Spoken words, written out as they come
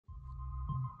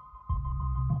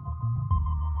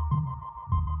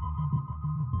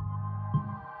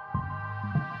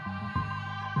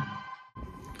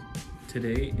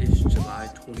Today is July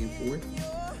 24th,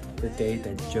 the day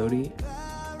that Jody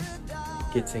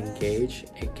gets engaged,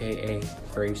 aka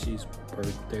Gracie's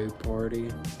birthday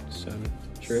party. So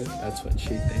true, that's what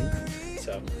she thinks.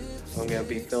 So I'm gonna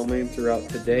be filming throughout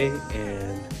the day,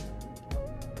 and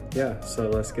yeah, so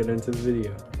let's get into the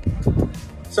video.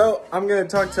 So I'm gonna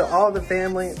talk to all the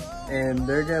family, and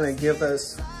they're gonna give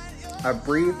us a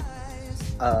brief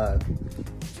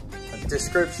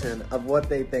description of what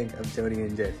they think of Jody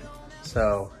and Jaden.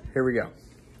 So here we go.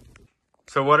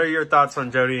 So what are your thoughts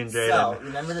on Jody and Jaden? So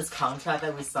remember this contract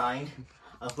that we signed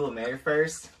of who will marry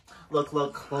first? Look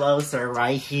closer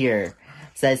right here.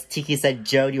 Says Tiki said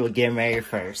Jody will get married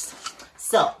first.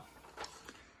 So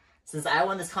since I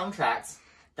won this contract,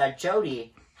 that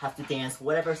Jody have to dance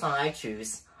whatever song I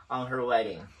choose on her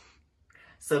wedding.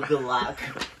 So good luck.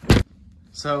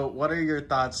 So what are your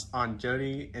thoughts on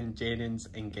Jody and Jaden's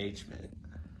engagement?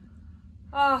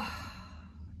 Oh,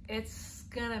 it's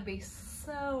gonna be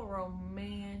so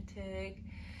romantic,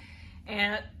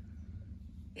 and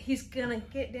he's gonna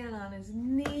get down on his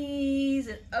knees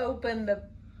and open the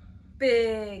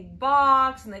big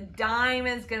box, and the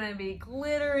diamond's gonna be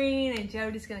glittering, and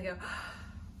Jody's gonna go,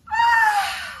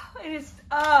 ah! It's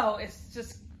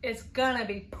gonna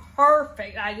be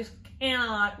perfect. I just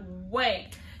cannot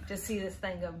wait to see this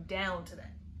thing go down today.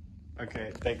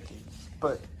 Okay, thank you.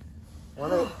 But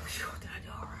what are... Did I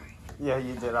do all right? Yeah,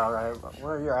 you did all right. But what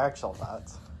are your actual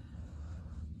thoughts?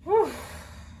 Whew.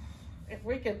 If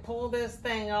we could pull this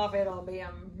thing off, it'll be a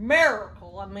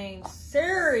miracle. I mean,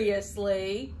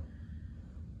 seriously.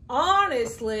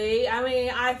 Honestly, I mean,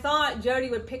 I thought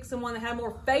Jody would pick someone that had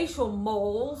more facial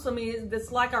moles. I mean,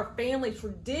 it's like our family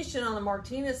tradition on the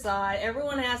Martinez side.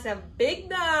 Everyone has to have a big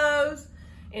nose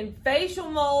and facial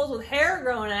moles with hair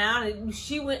growing out, and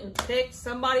she went and picked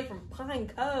somebody from Pine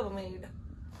Cove. I mean,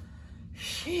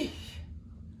 sheesh.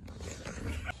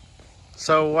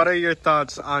 So what are your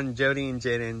thoughts on Jody and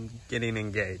Jaden getting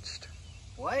engaged?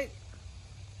 What?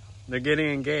 They're getting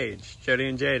engaged, Jody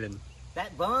and Jaden.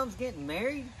 That bum's getting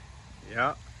married?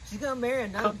 Yeah. She's gonna marry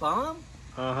another bum?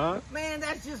 Uh-huh. Man,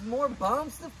 that's just more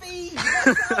bums to feed.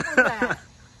 What's up with that?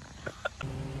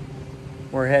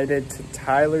 We're headed to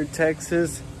Tyler,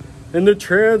 Texas, in the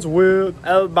trans with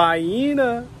El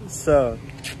Baina. So,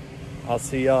 I'll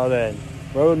see y'all then.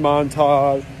 Road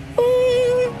montage.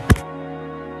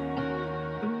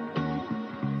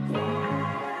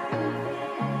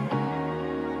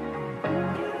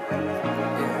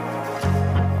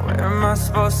 Where am I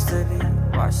supposed to be?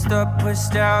 Washed up,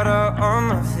 pushed out, or on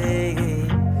my feet?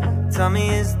 Tell me,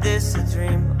 is this a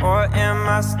dream, or am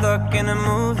I stuck in a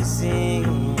movie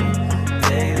scene?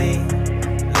 Lately,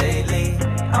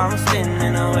 I'm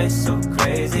spinning away so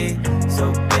crazy.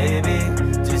 So baby,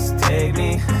 just take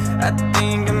me. I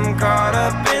think I'm caught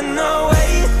up in the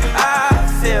way I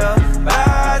feel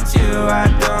about you. I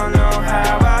don't know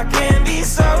how I can be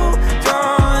so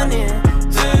drawn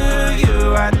into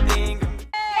you. I think I'm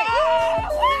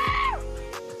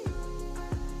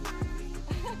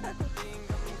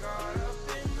caught up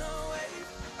in the way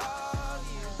of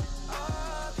you.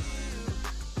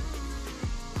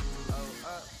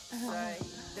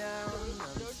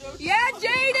 Yeah,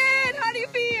 Jaden, how do you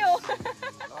feel?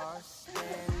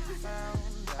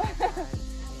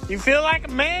 You feel like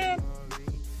a man?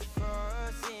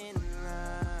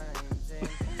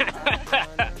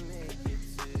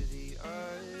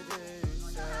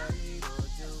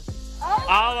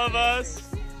 All of us.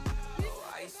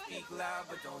 I speak loud,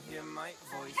 but don't hear my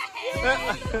voice.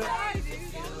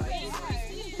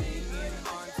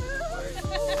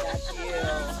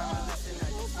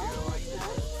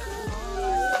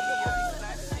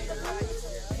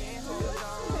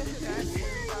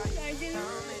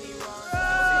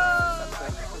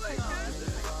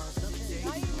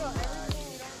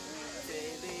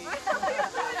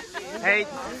 Hey,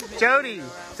 Jody,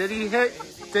 did he hit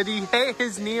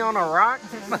his knee on a rock?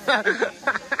 I'm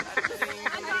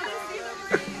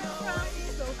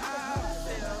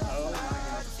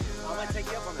gonna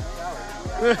take you up on the shower.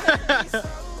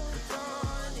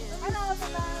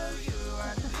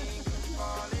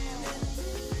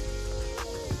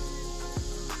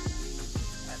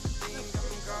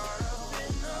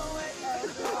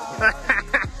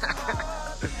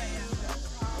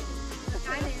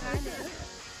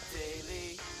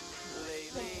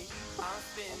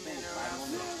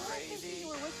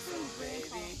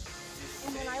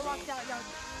 And then I walked out,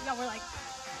 y'all were like,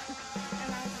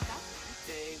 and I was like, that's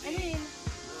nice. And then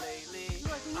you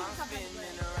were like, we need to talk about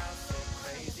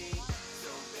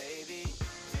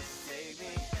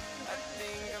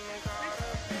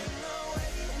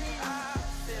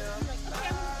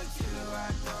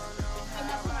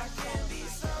it.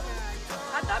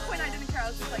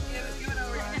 was just like, give it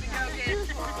over. Go get it.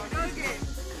 Go get it.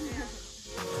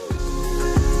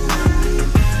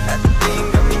 I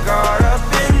think I'm caught up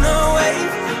in the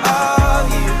wave of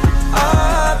you,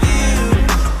 of you.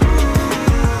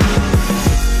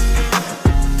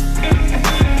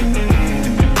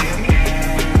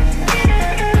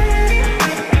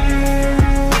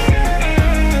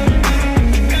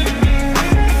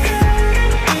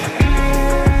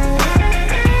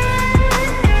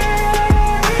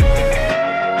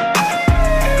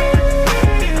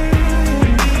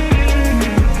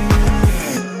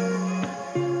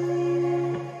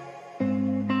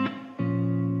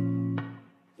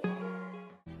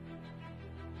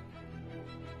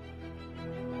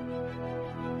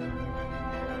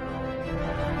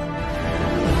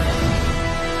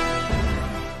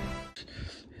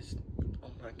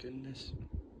 Goodness,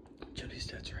 Jody's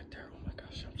dad's right there. Oh my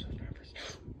gosh, I'm so nervous.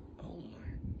 Oh my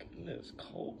goodness,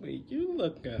 Colby, you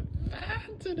look good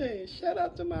fine today. Shout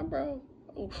out to my bro.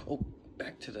 Oh,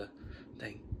 back to the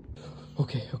thing.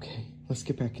 Okay, let's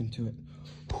get back into it.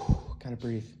 Gotta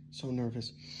breathe. So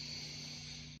nervous.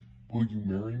 Will you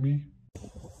marry me?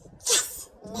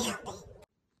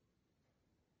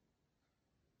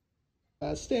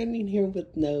 Standing here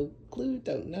with no clue,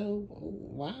 don't know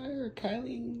why are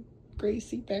Kylie and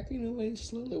Gracie backing away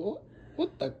slowly.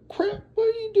 What the crap? What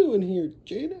are you doing here,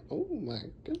 Jada? Oh my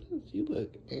goodness, you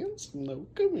look handsome though.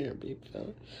 Come here, big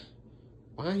fella.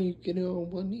 Why are you getting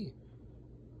on one knee?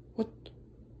 What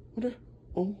are,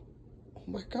 oh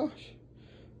my gosh.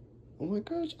 Oh my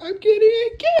gosh, I'm getting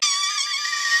it again!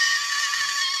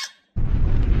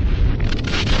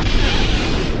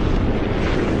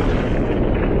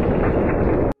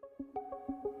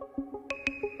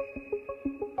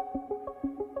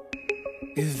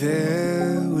 If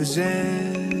there was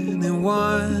anyone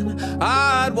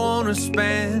I'd want to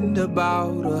spend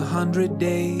about 100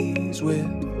 days with,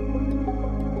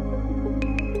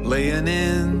 laying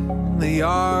in the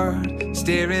yard,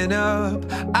 staring up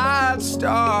at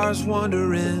stars,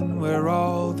 wondering where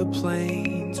all the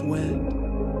planes went.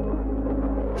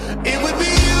 It was